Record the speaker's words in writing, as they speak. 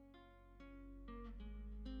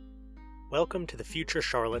Welcome to the Future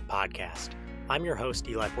Charlotte podcast. I'm your host,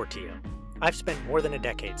 Eli Portillo. I've spent more than a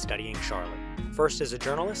decade studying Charlotte, first as a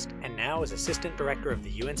journalist and now as assistant director of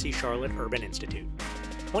the UNC Charlotte Urban Institute.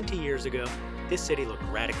 20 years ago, this city looked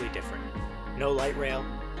radically different. No light rail,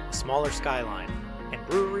 a smaller skyline, and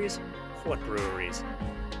breweries? What breweries?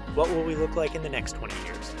 What will we look like in the next 20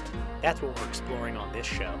 years? That's what we're exploring on this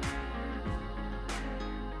show.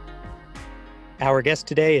 Our guest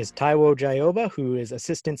today is Taiwo Jayoba, who is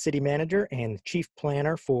Assistant City Manager and Chief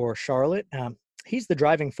Planner for Charlotte. He's the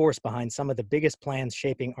driving force behind some of the biggest plans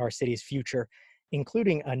shaping our city's future,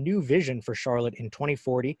 including a new vision for Charlotte in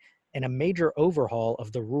 2040 and a major overhaul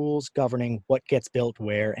of the rules governing what gets built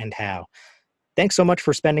where and how. Thanks so much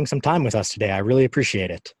for spending some time with us today. I really appreciate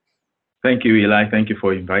it. Thank you, Eli. Thank you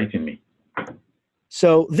for inviting me.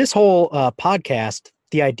 So this whole podcast,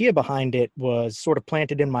 the idea behind it was sort of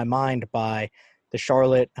planted in my mind by the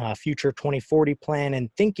Charlotte Future 2040 plan and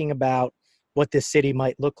thinking about what this city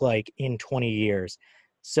might look like in 20 years.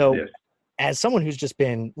 So yes. As someone who's just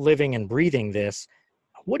been living and breathing this,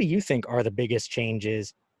 what do you think are the biggest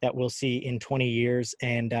changes that we'll see in 20 years?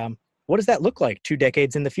 And what does that look like 2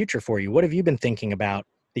 decades in the future for you? What have you been thinking about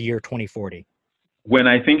the year 2040? When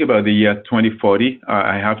I think about the year 2040,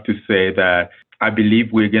 I have to say that I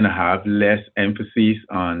believe we're going to have less emphasis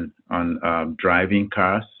on driving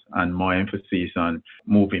cars and more emphasis on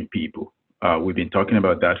moving people. We've been talking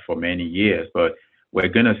about that for many years, but we're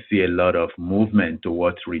going to see a lot of movement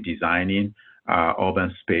towards redesigning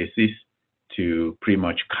urban spaces to pretty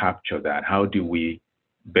much capture that. How do we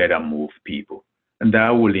better move people? And that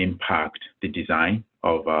will impact the design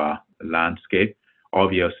of our landscape.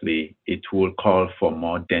 Obviously, it will call for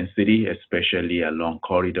more density, especially along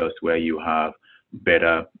corridors where you have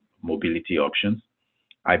better mobility options.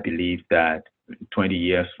 I believe that 20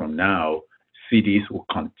 years from now, cities will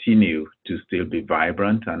continue to still be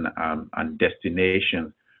vibrant and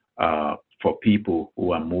destinations for people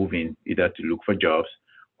who are moving either to look for jobs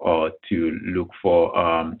or to look for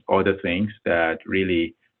other things that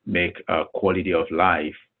really make quality of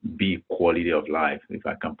life be quality of life, if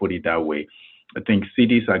I can put it that way. I think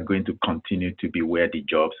cities are going to continue to be where the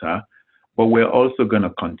jobs are, but we're also going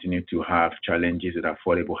to continue to have challenges with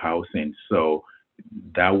affordable housing. So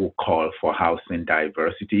that will call for housing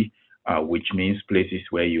diversity, which means places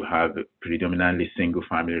where you have predominantly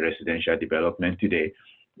single-family residential development today,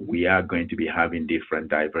 we are going to be having different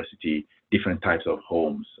diversity, different types of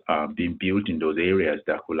homes being built in those areas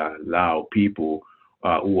that will allow people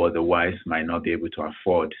who otherwise might not be able to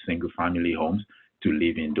afford single-family homes to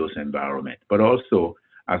live in those environments. But also,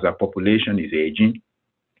 as our population is aging,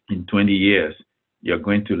 in 20 years, you're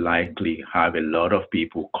going to likely have a lot of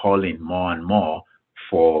people calling more and more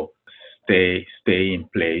for stay in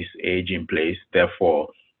place, age in place, therefore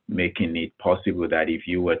making it possible that if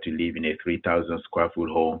you were to live in a 3,000 square foot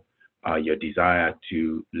home, your desire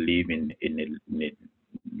to live in a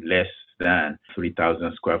less than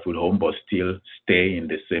 3,000 square foot home, but still stay in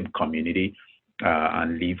the same community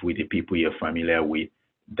and live with the people you're familiar with,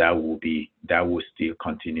 that will still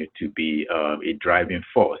continue to be a driving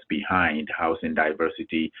force behind housing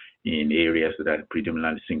diversity in areas that are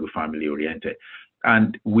predominantly single-family oriented.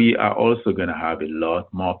 And we are also going to have a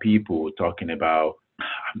lot more people talking about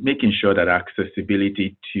making sure that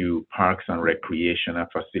accessibility to parks and recreational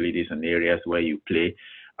facilities and areas where you play,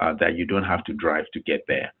 that you don't have to drive to get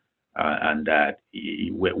there. And that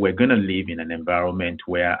we're going to live in an environment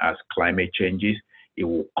where, as climate changes, it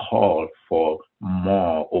will call for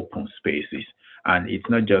more open spaces. And it's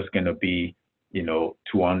not just going to be,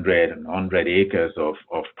 200 and 100 acres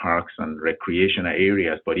of parks and recreational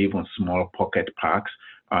areas, but even small pocket parks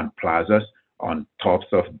and plazas on tops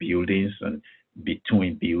of buildings and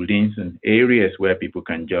between buildings and areas where people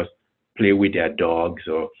can just play with their dogs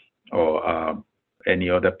or any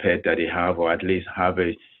other pet that they have, or at least have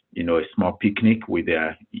a small picnic with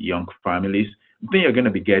their young families. Then you're going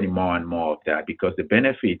to be getting more and more of that, because the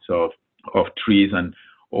benefits of trees and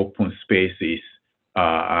open spaces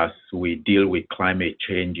as we deal with climate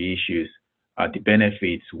change issues, the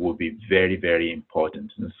benefits will be very, very important.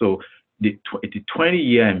 And so the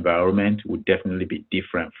 20-year environment will definitely be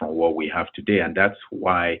different from what we have today. And that's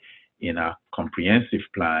why in our comprehensive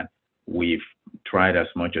plan, we've tried as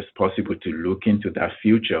much as possible to look into that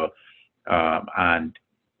future and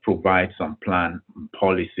provide some plan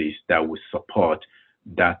policies that will support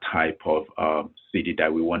that type of city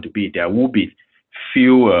that we want to be. There will be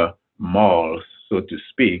fewer malls, so to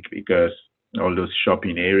speak, because all those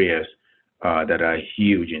shopping areas that are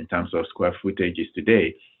huge in terms of square footages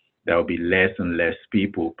today, there will be less and less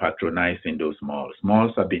people patronizing those malls.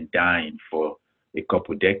 Malls have been dying for a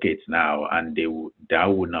couple decades now, and that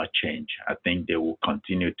will not change. I think there will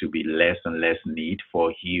continue to be less and less need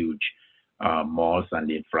for huge malls and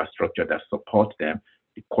the infrastructure that support them.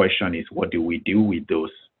 The question is, what do we do with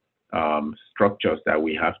those structures that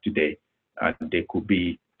we have today? They could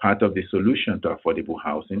be part of the solution to affordable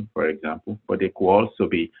housing, for example, but they could also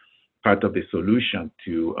be part of the solution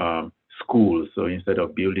to schools. So instead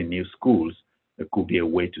of building new schools, it could be a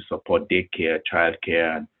way to support daycare,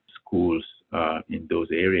 childcare, and schools in those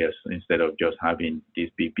areas instead of just having these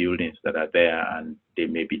big buildings that are there and they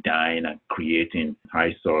may be dying and creating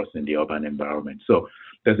eyesores in the urban environment. So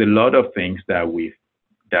there's a lot of things that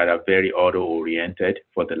are very auto-oriented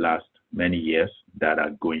for the last many years that are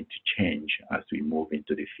going to change as we move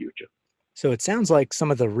into the future. So it sounds like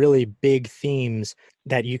some of the really big themes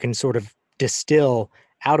that you can sort of distill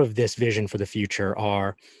out of this vision for the future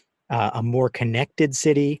are a more connected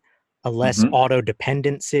city, a less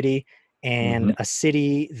auto-dependent city, and a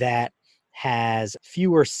city that has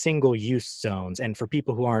fewer single-use zones. And for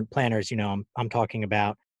people who aren't planners, I'm talking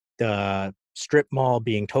about the strip mall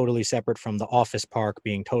being totally separate from the office park,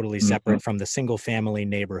 being totally separate from the single-family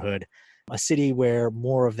neighborhood, a city where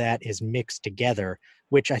more of that is mixed together,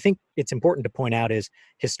 which I think it's important to point out is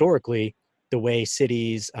historically the way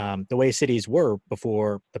cities were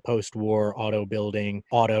before the post-war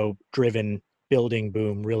auto-driven building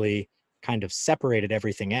boom really kind of separated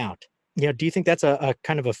everything out. Do you think that's a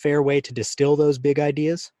kind of a fair way to distill those big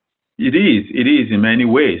ideas? It is in many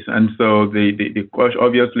ways. And so the question,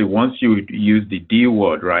 obviously, once you use the D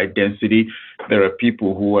word, right, density, there are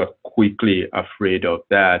people who are quickly afraid of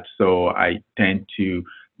that. So I tend to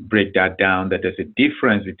break that down, that there's a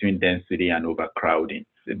difference between density and overcrowding.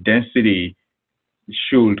 The density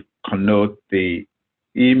should connote the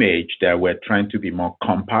image that we're trying to be more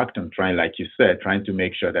compact and like you said, trying to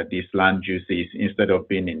make sure that these land uses, instead of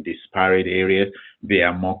being in disparate areas, they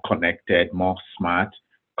are more connected, more smart,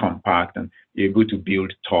 compact, and you're able to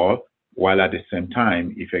build tall, while at the same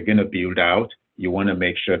time, if you're going to build out, you want to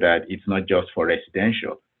make sure that it's not just for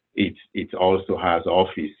residential. It also has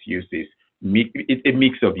office uses. It's a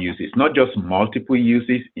mix of uses, not just multiple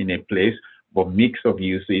uses in a place, but mix of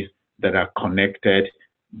uses that are connected,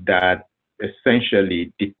 that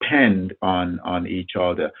essentially depend on each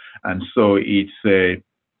other. And so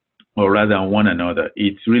or rather on one another,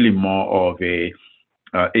 it's really more of a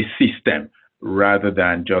system rather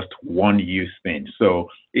than just one use thing. So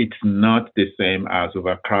it's not the same as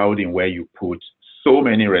overcrowding, where you put so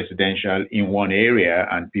many residential in one area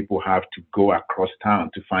and people have to go across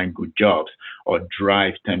town to find good jobs, or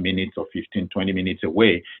drive 10 minutes or 15, 20 minutes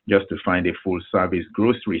away just to find a full service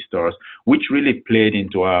grocery stores, which really played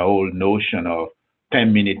into our whole notion of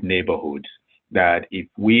 10-minute neighborhoods. That if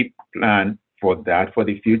we plan for that for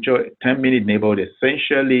the future, 10-minute neighborhood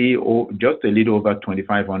essentially, or just a little over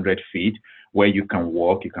 2,500 feet, where you can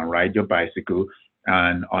walk, you can ride your bicycle,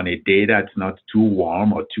 and on a day that's not too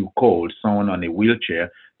warm or too cold, someone on a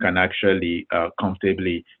wheelchair can actually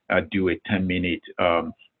comfortably do a 10-minute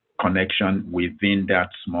connection within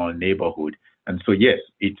that small neighborhood. And so, yes,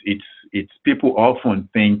 it's people often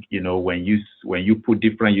think, when you put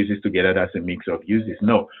different uses together, that's a mix of uses.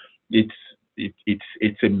 No, it's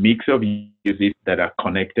a mix of uses that are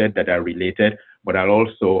connected, that are related, but are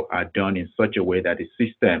also done in such a way that the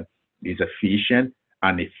system is efficient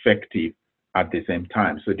and effective at the same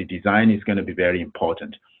time. So the design is going to be very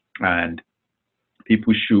important, and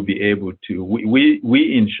people should be able to.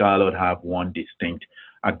 We in Charlotte have one distinct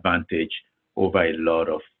advantage over a lot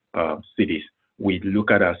of cities. We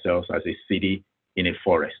look at ourselves as a city in a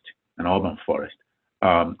forest, an urban forest.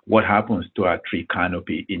 What happens to our tree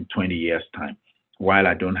canopy in 20 years' time? While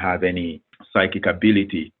I don't have any psychic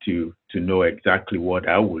ability to know exactly what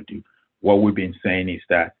I will do, what we've been saying is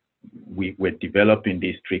that we're developing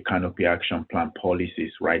these tree canopy action plan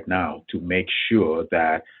policies right now to make sure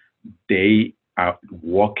that they are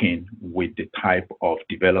working with the type of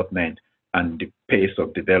development and the pace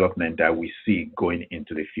of development that we see going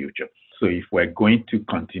into the future. So if we're going to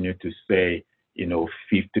continue to say,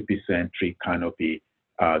 50% tree canopy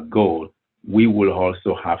goal, we will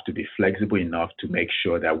also have to be flexible enough to make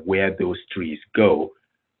sure that where those trees go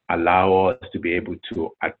allow us to be able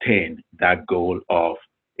to attain that goal of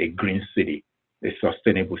a green city, a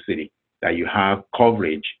sustainable city, that you have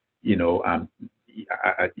coverage,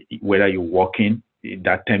 whether you're walking,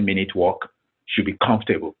 that 10-minute walk should be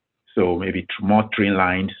comfortable. So maybe more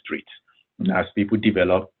tree-lined streets. As people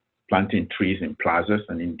develop planting trees in plazas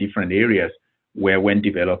and in different areas, where when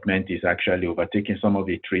development is actually overtaking some of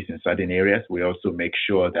the trees in certain areas, we also make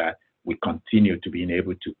sure that we continue to being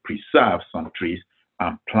able to preserve some trees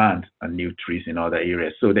and plant new trees in other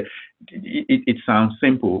areas. So it sounds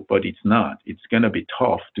simple, but it's not. It's going to be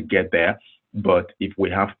tough to get there. But if we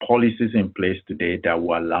have policies in place today that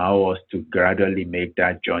will allow us to gradually make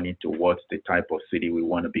that journey towards the type of city we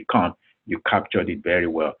want to become, you captured it very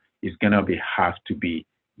well. It's going to have to be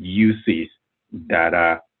uses that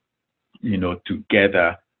are,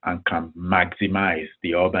 together and can maximize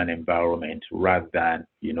the urban environment rather than,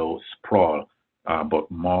 sprawl,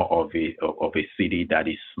 but more of a city that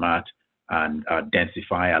is smart and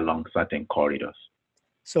densify along certain corridors.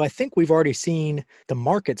 So I think we've already seen the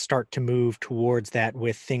market start to move towards that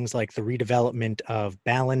with things like the redevelopment of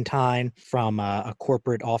Ballantyne from a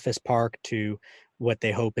corporate office park to what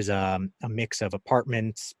they hope is a mix of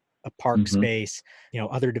apartments, a park space.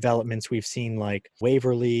 Other developments we've seen like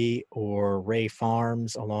Waverly or Ray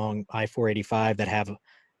Farms along I-485 that have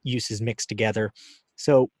uses mixed together.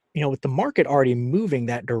 So, with the market already moving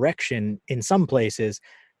that direction in some places,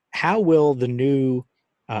 how will the new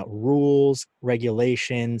rules,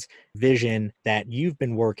 regulations, vision that you've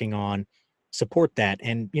been working on support that?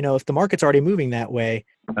 And, if the market's already moving that way.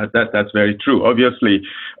 That's very true. Obviously,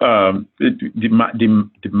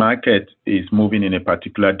 the market is moving in a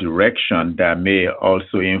particular direction that may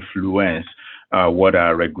also influence what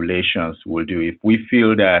our regulations will do. If we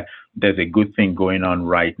feel that there's a good thing going on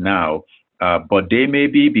right now, but they may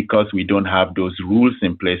be because we don't have those rules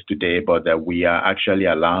in place today, but that we are actually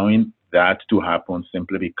allowing that to happen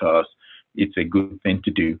simply because it's a good thing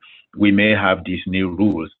to do. We may have these new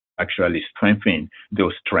rules actually strengthen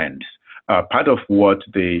those trends. Part of what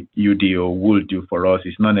the UDO will do for us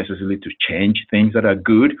is not necessarily to change things that are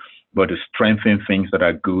good, but to strengthen things that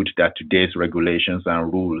are good that today's regulations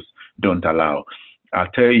and rules don't allow.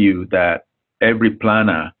 I'll tell you that every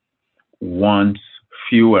planner wants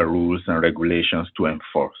fewer rules and regulations to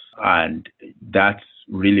enforce. And that's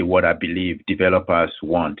really what I believe developers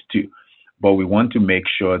want too. But we want to make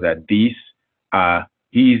sure that these are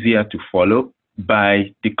easier to follow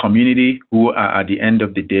by the community who are at the end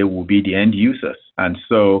of the day will be the end users. And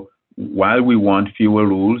so while we want fewer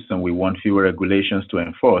rules and we want fewer regulations to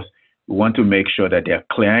enforce, we want to make sure that they're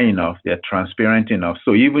clear enough, they're transparent enough.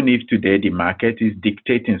 So even if today the market is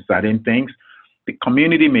dictating certain things, the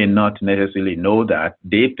community may not necessarily know that.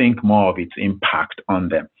 They think more of its impact on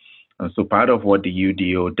them. And so part of what the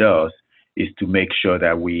UDO does is to make sure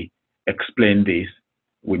that we explain this,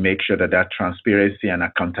 we make sure that transparency and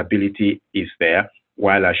accountability is there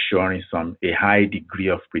while assuring a high degree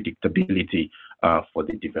of predictability for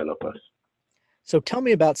the developers. So tell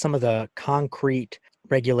me about some of the concrete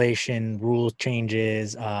regulation, rule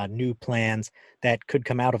changes, new plans that could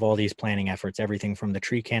come out of all these planning efforts, everything from the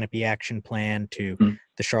Tree Canopy Action Plan to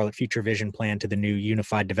the Charlotte Future Vision Plan to the new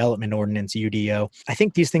Unified Development Ordinance, UDO. I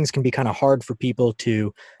think these things can be kind of hard for people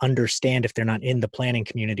to understand if they're not in the planning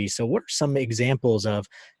community. So what are some examples of,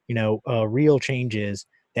 real changes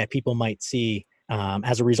that people might see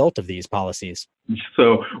as a result of these policies?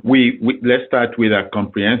 So let's start with a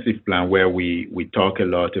comprehensive plan where we talk a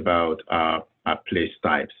lot about our place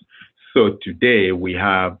types. So today we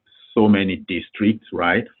have so many districts,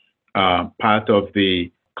 right? Part of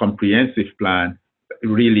the comprehensive plan,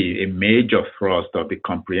 really a major thrust of the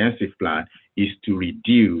comprehensive plan is to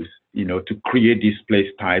reduce, to create these place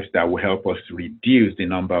types that will help us reduce the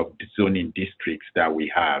number of zoning districts that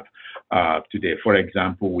we have today. For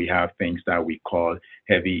example, we have things that we call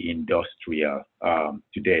heavy industrial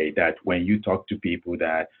today, that when you talk to people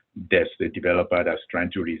that there's the developer that's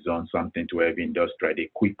trying to rezone something to heavy industrial, they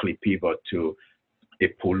quickly pivot to a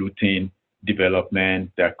polluting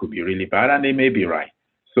development that could be really bad, and they may be right.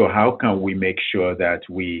 So how can we make sure that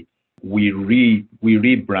we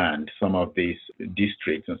rebrand some of these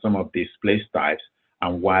districts and some of these place types,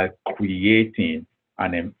 and while creating,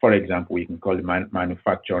 and for example, we can call it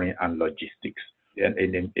manufacturing and logistics.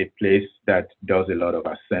 And a place that does a lot of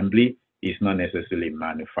assembly is not necessarily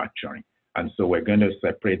manufacturing. And so we're going to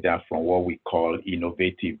separate that from what we call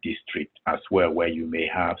innovative district as well, where you may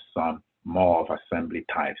have some more of assembly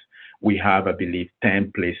types. We have, I believe,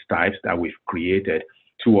 10 place types that we've created.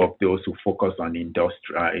 2 of those who focus on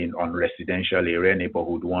on residential area,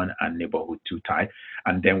 neighborhood 1 and neighborhood 2 type.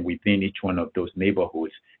 And then within each one of those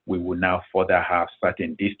neighborhoods, we will now further have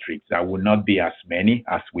certain districts that will not be as many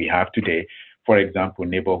as we have today. For example,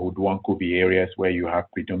 neighborhood 1 could be areas where you have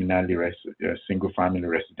predominantly single family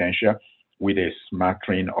residential with a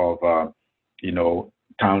smattering of,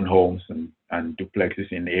 townhomes and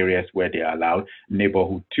duplexes in areas where they are allowed.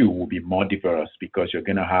 Neighborhood 2 will be more diverse because you're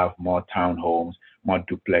going to have more townhomes, more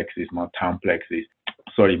duplexes, more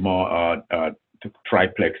more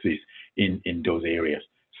triplexes in those areas.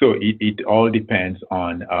 So it all depends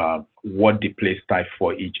on what the place type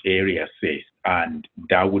for each area says, and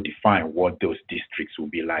that will define what those districts will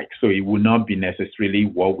be like. So it will not be necessarily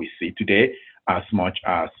what we see today as much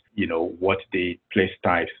as, what the place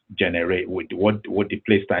types generate, what the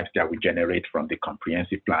place types that we generate from the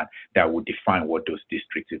comprehensive plan that will define what those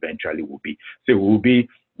districts eventually will be. So it will be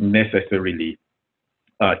necessarily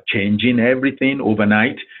changing everything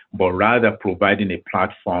overnight, but rather providing a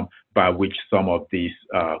platform by which some of these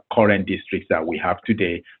current districts that we have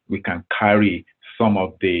today, we can carry some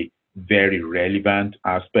of the very relevant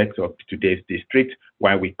aspects of today's district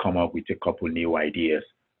while we come up with a couple new ideas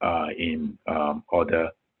in other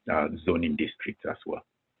zoning districts as well.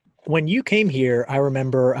 When you came here, I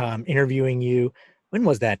remember interviewing you. When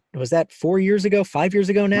was that? Was that 4 years ago, 5 years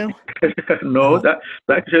ago now? No, that's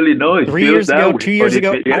actually, no, it 3 feels years that ago, way. 2 years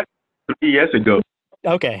ago? 3 years ago.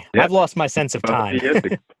 Okay, Yeah. I've lost my sense of About time. 3 years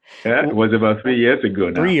ago. Yeah, it was about 3 years ago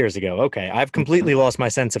now. 3 years ago. Okay, I've completely lost my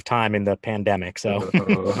sense of time in the pandemic. So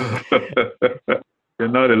You're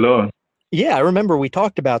not alone. yeah, I remember we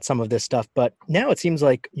talked about some of this stuff, but now it seems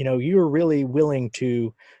like, you were really willing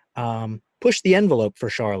to push the envelope for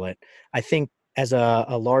Charlotte. I think as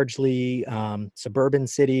a largely suburban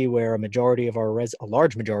city where a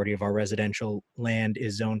large majority of our residential land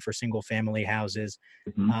is zoned for single family houses,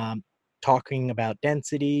 Mm-hmm. Talking about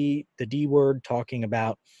density, the D word, talking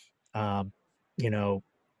about, um, you know,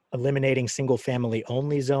 eliminating single family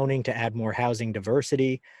only zoning to add more housing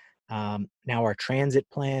diversity. Now our transit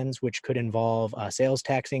plans, which could involve a sales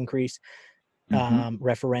tax increase, Mm-hmm.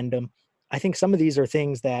 referendum. I think some of these are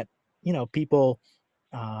things that, people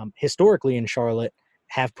historically in Charlotte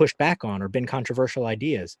have pushed back on or been controversial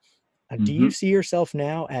ideas. Do Mm-hmm. you see yourself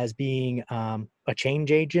now as being a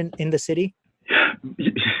change agent in the city?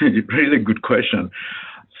 Really good question.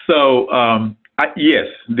 So, yes,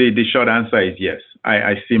 the short answer is yes.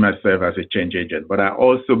 I see myself as a change agent, but I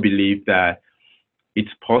also believe that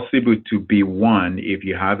it's possible to be one if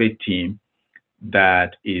you have a team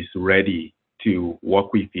that is ready to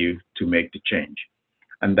work with you to make the change.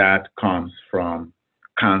 And that comes from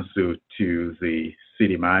council to the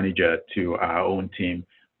city manager to our own team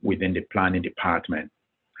within the planning department.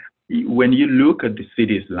 When you look at the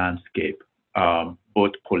city's landscape,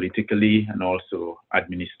 both politically and also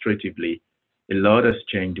administratively, a lot has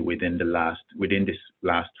changed within this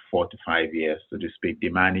last 4 to 5 years, so to speak. The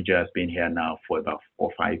manager has been here now for about 4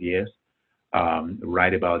 or 5 years,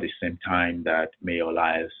 right about the same time that Mayor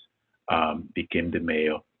Elias became the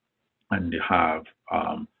mayor, and have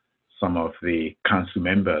some of the council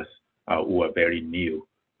members who are very new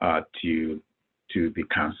to the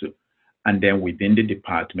council. And then within the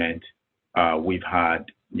department, we've had,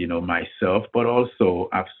 myself, but also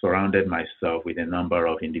I've surrounded myself with a number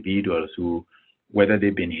of individuals who, whether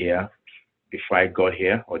they've been here before I got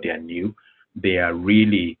here or they are new, they are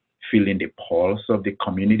really feeling the pulse of the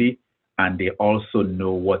community, and they also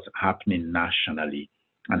know what's happening nationally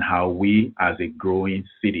and how we as a growing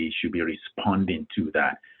city should be responding to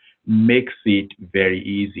that. Makes it very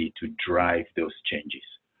easy to drive those changes.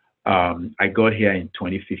 I got here in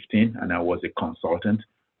 2015 and I was a consultant,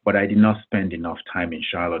 but I did not spend enough time in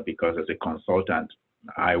Charlotte because as a consultant,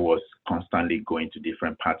 I was constantly going to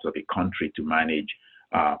different parts of the country to manage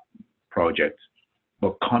projects.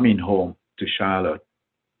 But coming home to Charlotte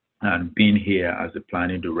and being here as a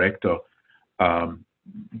planning director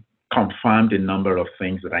confirmed a number of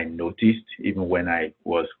things that I noticed even when I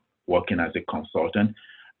was working as a consultant,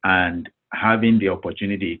 and having the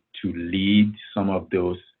opportunity to lead some of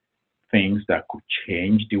those things that could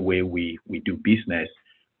change the way we do business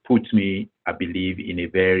puts me, I believe, in a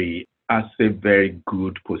very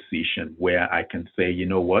good position where I can say, you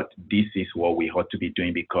know what, this is what we ought to be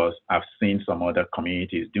doing because I've seen some other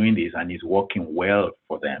communities doing this and it's working well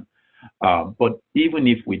for them. But even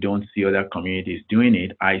if we don't see other communities doing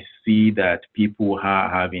it, I see that people are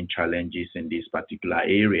having challenges in this particular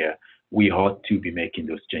area. We ought to be making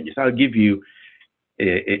those changes. I'll give you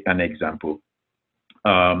an example.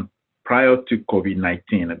 Prior to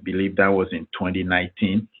COVID-19, I believe that was in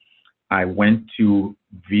 2019, I went to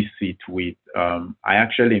visit with, I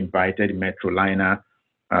actually invited Metroliner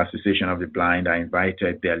Association of the Blind. I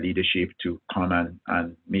invited their leadership to come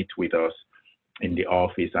and meet with us in the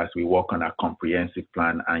office as we work on our comprehensive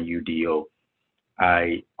plan and UDO.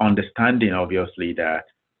 Understanding obviously that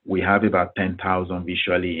we have about 10,000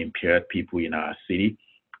 visually impaired people in our city.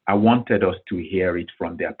 I wanted us to hear it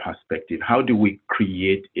from their perspective. How do we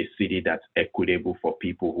create a city that's equitable for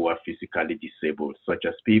people who are physically disabled, such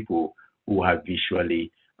as people who are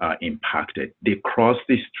visually impacted? They cross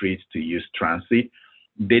the streets to use transit,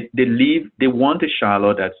 They want a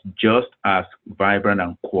Charlotte that's just as vibrant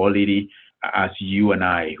and quality as you and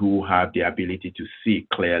I, who have the ability to see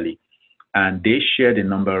clearly. And they shared a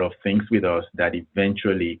number of things with us that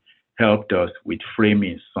eventually helped us with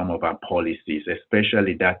framing some of our policies,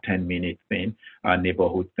 especially that 10-minute thing,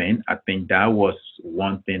 neighborhood thing. I think that was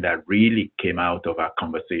one thing that really came out of our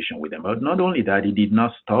conversation with them. But not only that, it did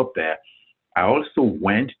not stop there. I also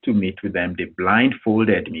went to meet with them. They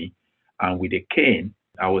blindfolded me, and with a cane,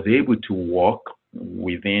 I was able to walk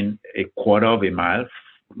within a quarter of a mile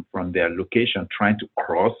from their location, trying to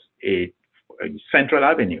cross a Central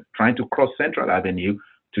Avenue,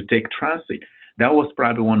 to take transit. That was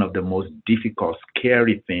probably one of the most difficult,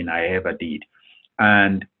 scary thing I ever did.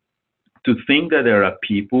 And to think that there are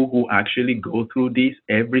people who actually go through this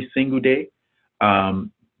every single day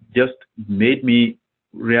just made me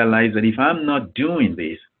realize that if I'm not doing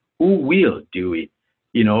this, who will do it?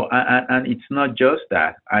 You know, and it's not just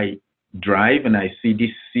that. I drive and I see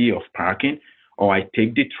this sea of parking, or I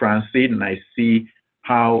take the transit and I see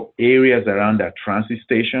how areas around that transit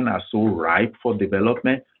station are so ripe for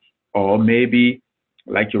development. Or maybe,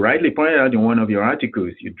 like you rightly pointed out in one of your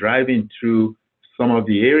articles, you're driving through some of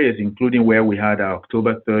the areas, including where we had our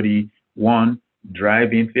October 31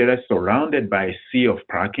 drive-in theater, surrounded by a sea of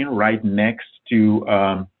parking right next to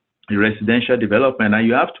the residential development. And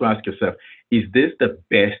you have to ask yourself, is this the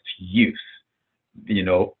best use,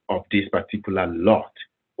 of this particular lot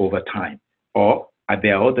over time? Or are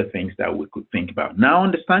there other things that we could think about? Now,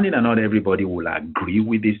 understanding that not everybody will agree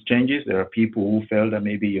with these changes. There are people who felt that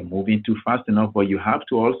maybe you're moving too fast enough, but you have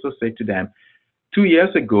to also say to them, 2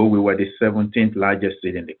 years ago, we were the 17th largest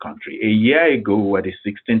city in the country. A year ago, we were the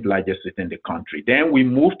 16th largest city in the country. Then we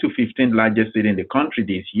moved to 15th largest city in the country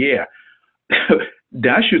this year.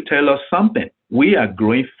 That should tell us something. We are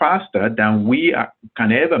growing faster than we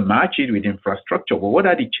can ever match it with infrastructure. But what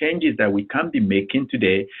are the changes that we can be making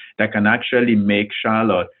today that can actually make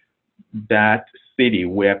Charlotte that city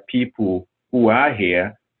where people who are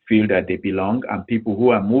here feel that they belong, and people who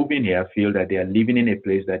are moving here feel that they are living in a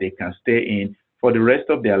place that they can stay in for the rest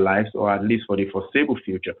of their lives, or at least for the foreseeable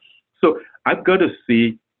future? So I've got to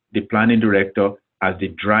see the planning director as the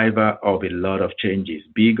driver of a lot of changes,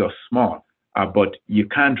 big or small. But you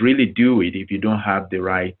can't really do it if you don't have the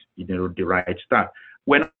right staff.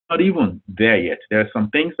 We're not even there yet. There are some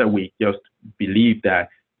things that we just believe that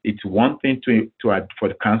it's one thing for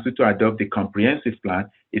the council to adopt the comprehensive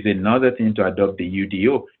plan, is another thing to adopt the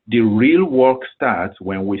UDO. The real work starts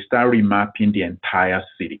when we start remapping the entire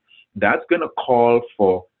city. That's going to call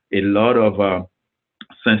for a lot of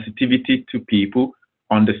sensitivity to people,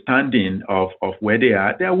 understanding of where they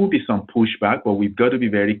are. There will be some pushback, but we've got to be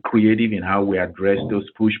very creative in how we address those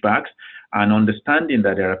pushbacks, and understanding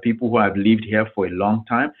that there are people who have lived here for a long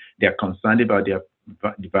time. They're concerned about the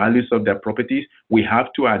values of their properties. We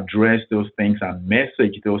have to address those things and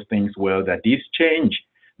message those things well, that these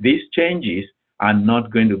changes are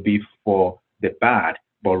not going to be for the bad,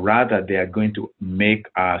 but rather they are going to make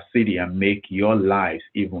our city and make your lives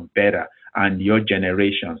even better, and your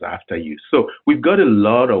generations after you. So we've got a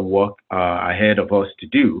lot of work ahead of us to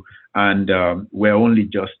do, and we're only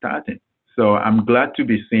just starting. So I'm glad to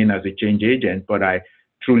be seen as a change agent, but I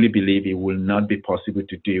truly believe it will not be possible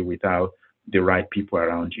to do without the right people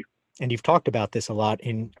around you. And you've talked about this a lot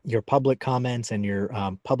in your public comments and your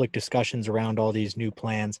public discussions around all these new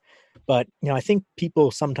plans. But, I think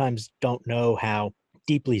people sometimes don't know how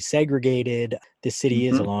deeply segregated this city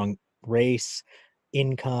is along race,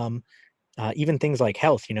 income, even things like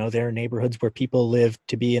health. There are neighborhoods where people live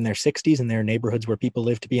to be in their 60s, and there are neighborhoods where people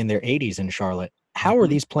live to be in their 80s in Charlotte. How are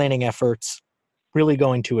these planning efforts really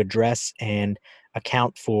going to address and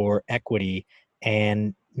account for equity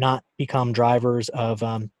and not become drivers of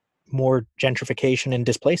more gentrification and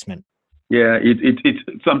displacement? Yeah, it's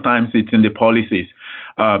sometimes it's in the policies,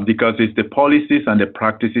 because it's the policies and the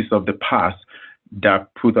practices of the past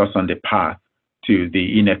that put us on the path to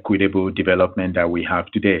the inequitable development that we have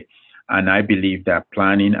today. And I believe that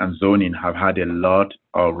planning and zoning have had a lot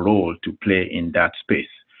of role to play in that space.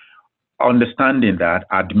 Understanding that,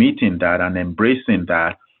 admitting that, and embracing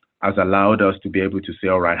that has allowed us to be able to say,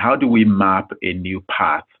 all right, how do we map a new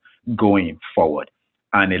path going forward?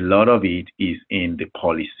 And a lot of it is in the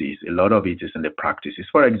policies. A lot of it is in the practices.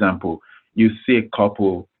 For example, you see a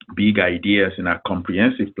couple big ideas in our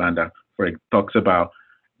comprehensive plan that talks about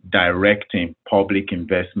directing public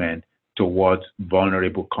investment towards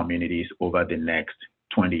vulnerable communities over the next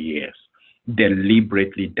 20 years,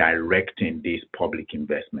 deliberately directing these public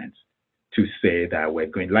investments. to say that we're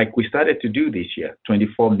going, like we started to do this year,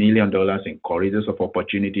 $24 million in corridors of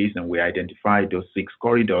opportunities, and we identified those 6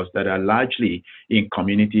 corridors that are largely in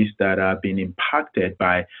communities that have been impacted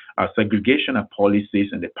by segregation policies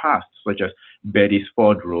in the past, such as Betty's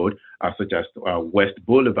Ford Road, such as West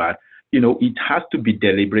Boulevard. It has to be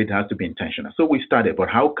deliberate, it has to be intentional. So we started, but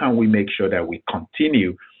how can we make sure that we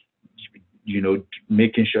continue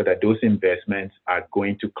making sure that those investments are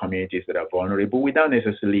going to communities that are vulnerable without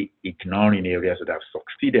necessarily ignoring areas that have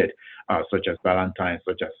succeeded, such as Valentine,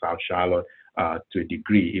 such as South Charlotte, to a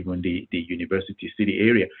degree, even the University City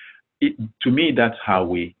area. To me, that's how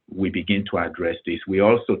we begin to address this. We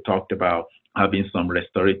also talked about having some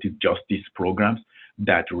restorative justice programs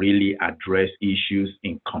that really address issues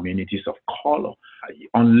in communities of color.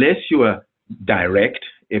 Unless you are direct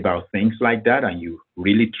about things like that and you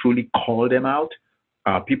really truly call them out,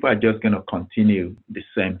 people are just going to continue the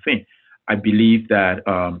same thing. I believe that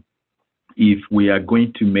if we are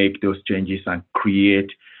going to make those changes and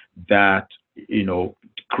create that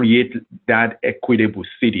equitable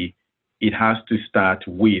city, it has to start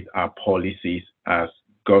with our policies as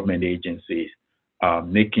government agencies,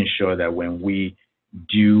 making sure that when we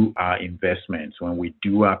do our investments, when we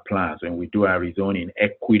do our plans, when we do our rezoning,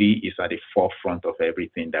 equity is at the forefront of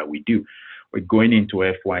everything that we do. We're going into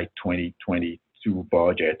FY 2022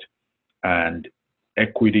 budget, and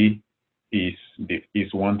equity is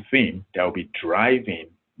one thing that will be driving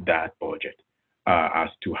that budget as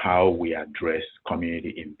to how we address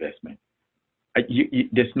community investment.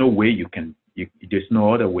 There's no way there's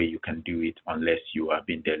no other way you can do it unless you are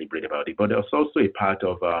being deliberate about it. But there's also a part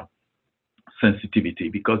of sensitivity,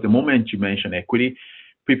 because the moment you mention equity,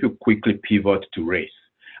 people quickly pivot to race,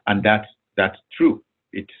 and that's true.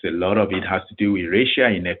 It's a lot of it has to do with racial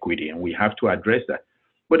inequity, and we have to address that.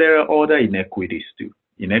 But there are other inequities too.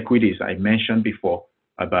 Inequities I mentioned before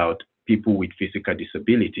about people with physical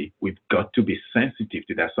disability. We've got to be sensitive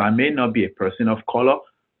to that. So I may not be a person of color,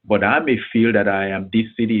 but I may feel that this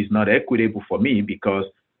city is not equitable for me because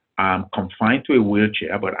I'm confined to a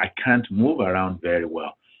wheelchair, but I can't move around very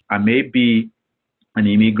well. I may be an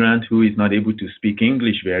immigrant who is not able to speak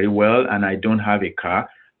English very well, and I don't have a car,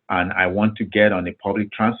 and I want to get on a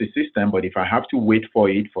public transit system, but if I have to wait for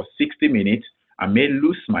it for 60 minutes, I may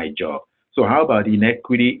lose my job. So how about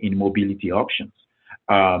inequity in mobility options?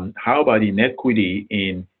 How about inequity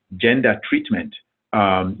in gender treatment?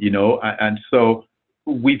 And so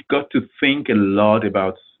we've got to think a lot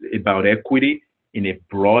about equity in a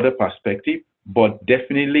broader perspective, but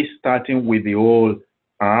definitely starting with the old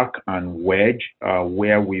arc and wedge,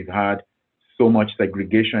 where we've had so much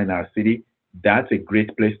segregation in our city. That's a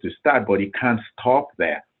great place to start, but it can't stop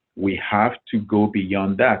there. We have to go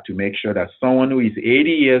beyond that to make sure that someone who is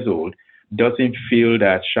 80 years old doesn't feel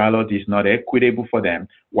that Charlotte is not equitable for them,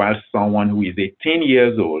 while someone who is 18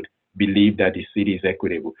 years old believes that the city is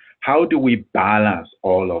equitable. How do we balance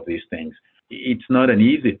all of these things? It's not an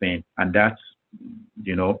easy thing, and that's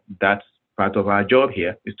part of our job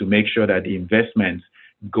here, is to make sure that the investments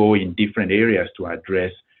go in different areas to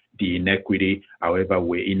address the inequities, however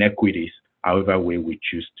way we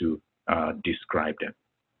choose to describe them.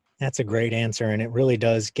 That's a great answer, and it really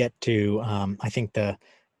does get to, I think, the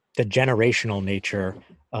generational nature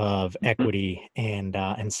of equity and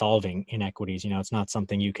solving inequities. It's not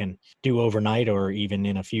something you can do overnight or even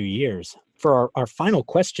in a few years. For our final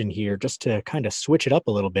question here, just to kind of switch it up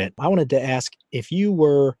a little bit, I wanted to ask, if you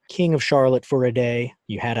were king of Charlotte for a day,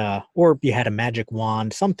 you had a magic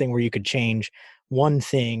wand, something where you could change one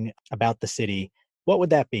thing about the city, what would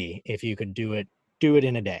that be if you could do it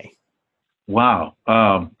in a day? Wow.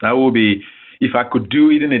 That would be, if I could do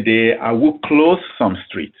it in a day, I would close some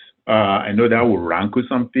streets. I know that will rankle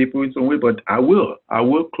some people in some way, but I will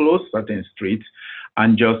close certain streets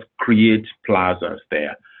and just create plazas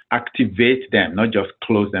there. Activate them, not just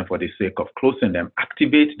close them for the sake of closing them.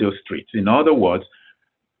 Activate those streets. In other words,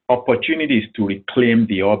 opportunities to reclaim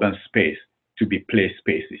the urban space to be play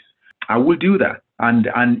spaces. I will do that. And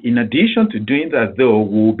in addition to doing that, though,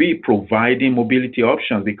 we'll be providing mobility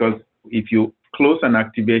options, because if you close and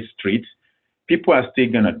activate streets, people are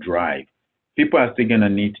still going to drive. People are still going to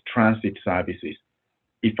need transit services.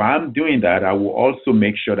 If I'm doing that, I will also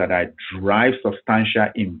make sure that I drive substantial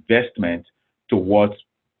investment towards,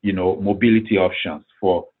 mobility options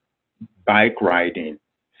for bike riding,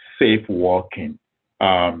 safe walking,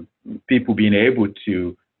 people being able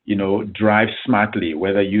to, drive smartly,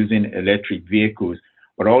 whether using electric vehicles,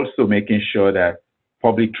 but also making sure that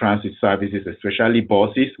public transit services, especially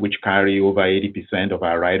buses, which carry over 80% of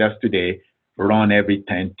our riders today, run every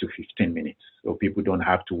 10 to 15 minutes, so people don't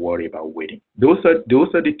have to worry about waiting. Those are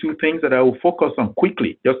the two things that I will focus on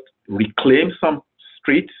quickly, just reclaim some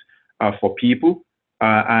streets for people,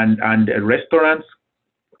 and restaurants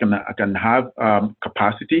can have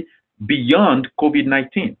capacity beyond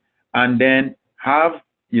COVID-19, and then have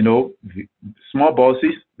small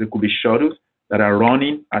buses. There could be shuttles that are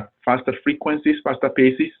running at faster frequencies, faster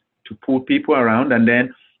paces to pull people around, and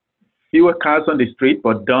then fewer cars on the street,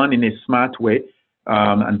 but done in a smart way,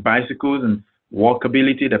 and bicycles and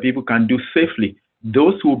walkability that people can do safely.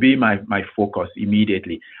 Those will be my focus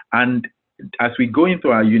immediately. And as we go into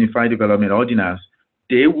our Unified Development Ordinance,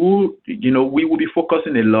 we will be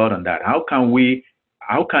focusing a lot on that. How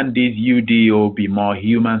can this UDO be more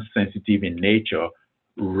human sensitive in nature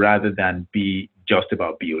rather than be just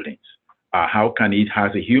about buildings? How can it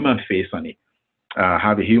have a human face on it?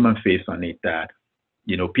 That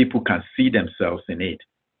people can see themselves in it.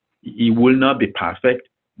 It will not be perfect,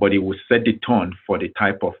 but it will set the tone for the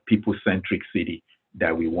type of people-centric city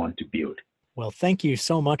that we want to build. Well, thank you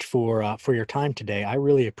so much for your time today. I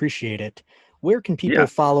really appreciate it. Where can people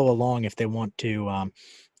follow along if they want to,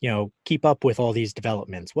 keep up with all these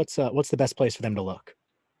developments? What's the best place for them to look?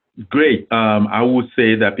 Great. I would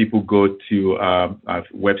say that people go to our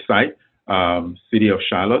website, City of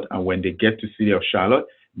Charlotte, and when they get to City of Charlotte,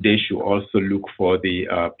 they should also look for the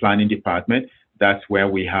planning department. That's where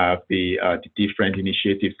we have the different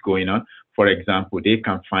initiatives going on. For example, they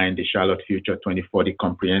can find the Charlotte Future 2040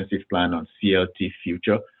 Comprehensive Plan on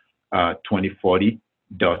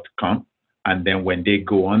cltfuture2040.com. And then when they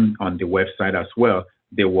go on the website as well,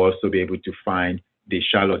 they will also be able to find the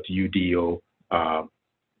Charlotte UDO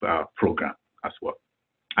program as well.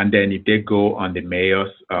 And then if they go on the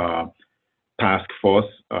mayor's task force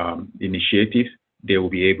initiatives, they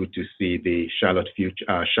will be able to see the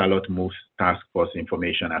Charlotte Moves task force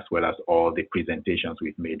information, as well as all the presentations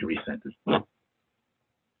we've made recently.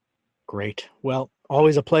 Great. Well,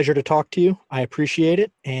 always a pleasure to talk to you. I appreciate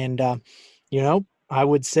it. And, I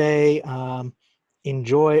would say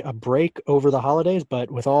enjoy a break over the holidays,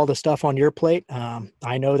 but with all the stuff on your plate,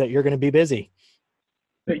 I know that you're going to be busy.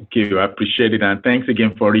 Thank you. I appreciate it. And thanks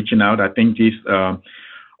again for reaching out. I think this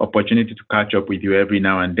opportunity to catch up with you every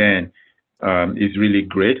now and then is really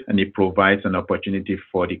great, and it provides an opportunity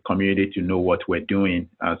for the community to know what we're doing.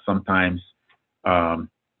 Sometimes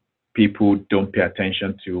people don't pay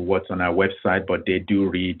attention to what's on our website, but they do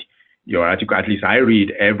read your article. At least I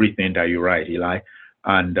read everything that you write, Eli,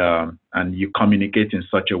 and you communicate in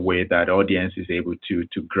such a way that audience is able to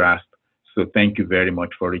grasp. So thank you very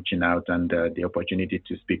much for reaching out and the opportunity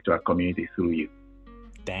to speak to our community through you.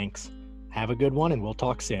 Thanks. Have a good one, and we'll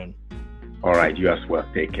talk soon. All right, you as well.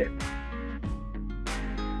 Take care.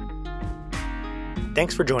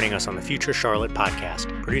 Thanks for joining us on the Future Charlotte podcast,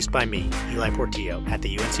 produced by me, Eli Portillo, at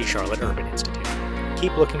the UNC Charlotte Urban Institute.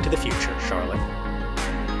 Keep looking to the future, Charlotte.